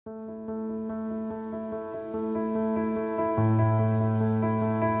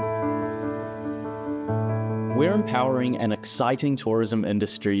We're empowering an exciting tourism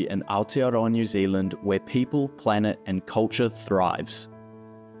industry in Aotearoa New Zealand where people, planet and culture thrives.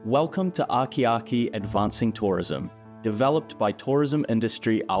 Welcome to Akiaki Advancing Tourism, developed by Tourism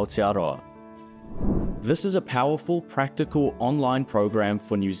Industry Aotearoa. This is a powerful, practical online program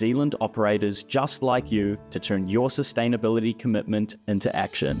for New Zealand operators just like you to turn your sustainability commitment into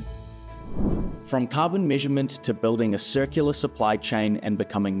action. From carbon measurement to building a circular supply chain and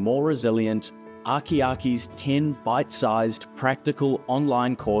becoming more resilient, Akiaki's 10 bite-sized, practical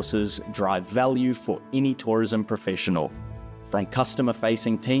online courses drive value for any tourism professional, from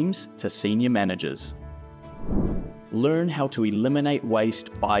customer-facing teams to senior managers. Learn how to eliminate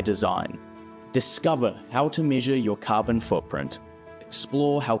waste by design. Discover how to measure your carbon footprint.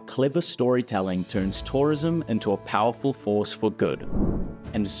 Explore how clever storytelling turns tourism into a powerful force for good.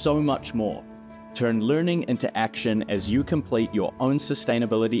 And so much more. Turn learning into action as you complete your own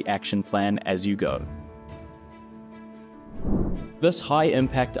sustainability action plan as you go. This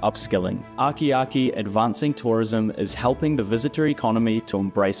high-impact upskilling, Akiaki Advancing Tourism, is helping the visitor economy to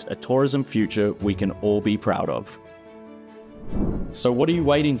embrace a tourism future we can all be proud of. So what are you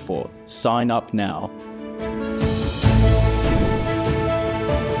waiting for? Sign up now.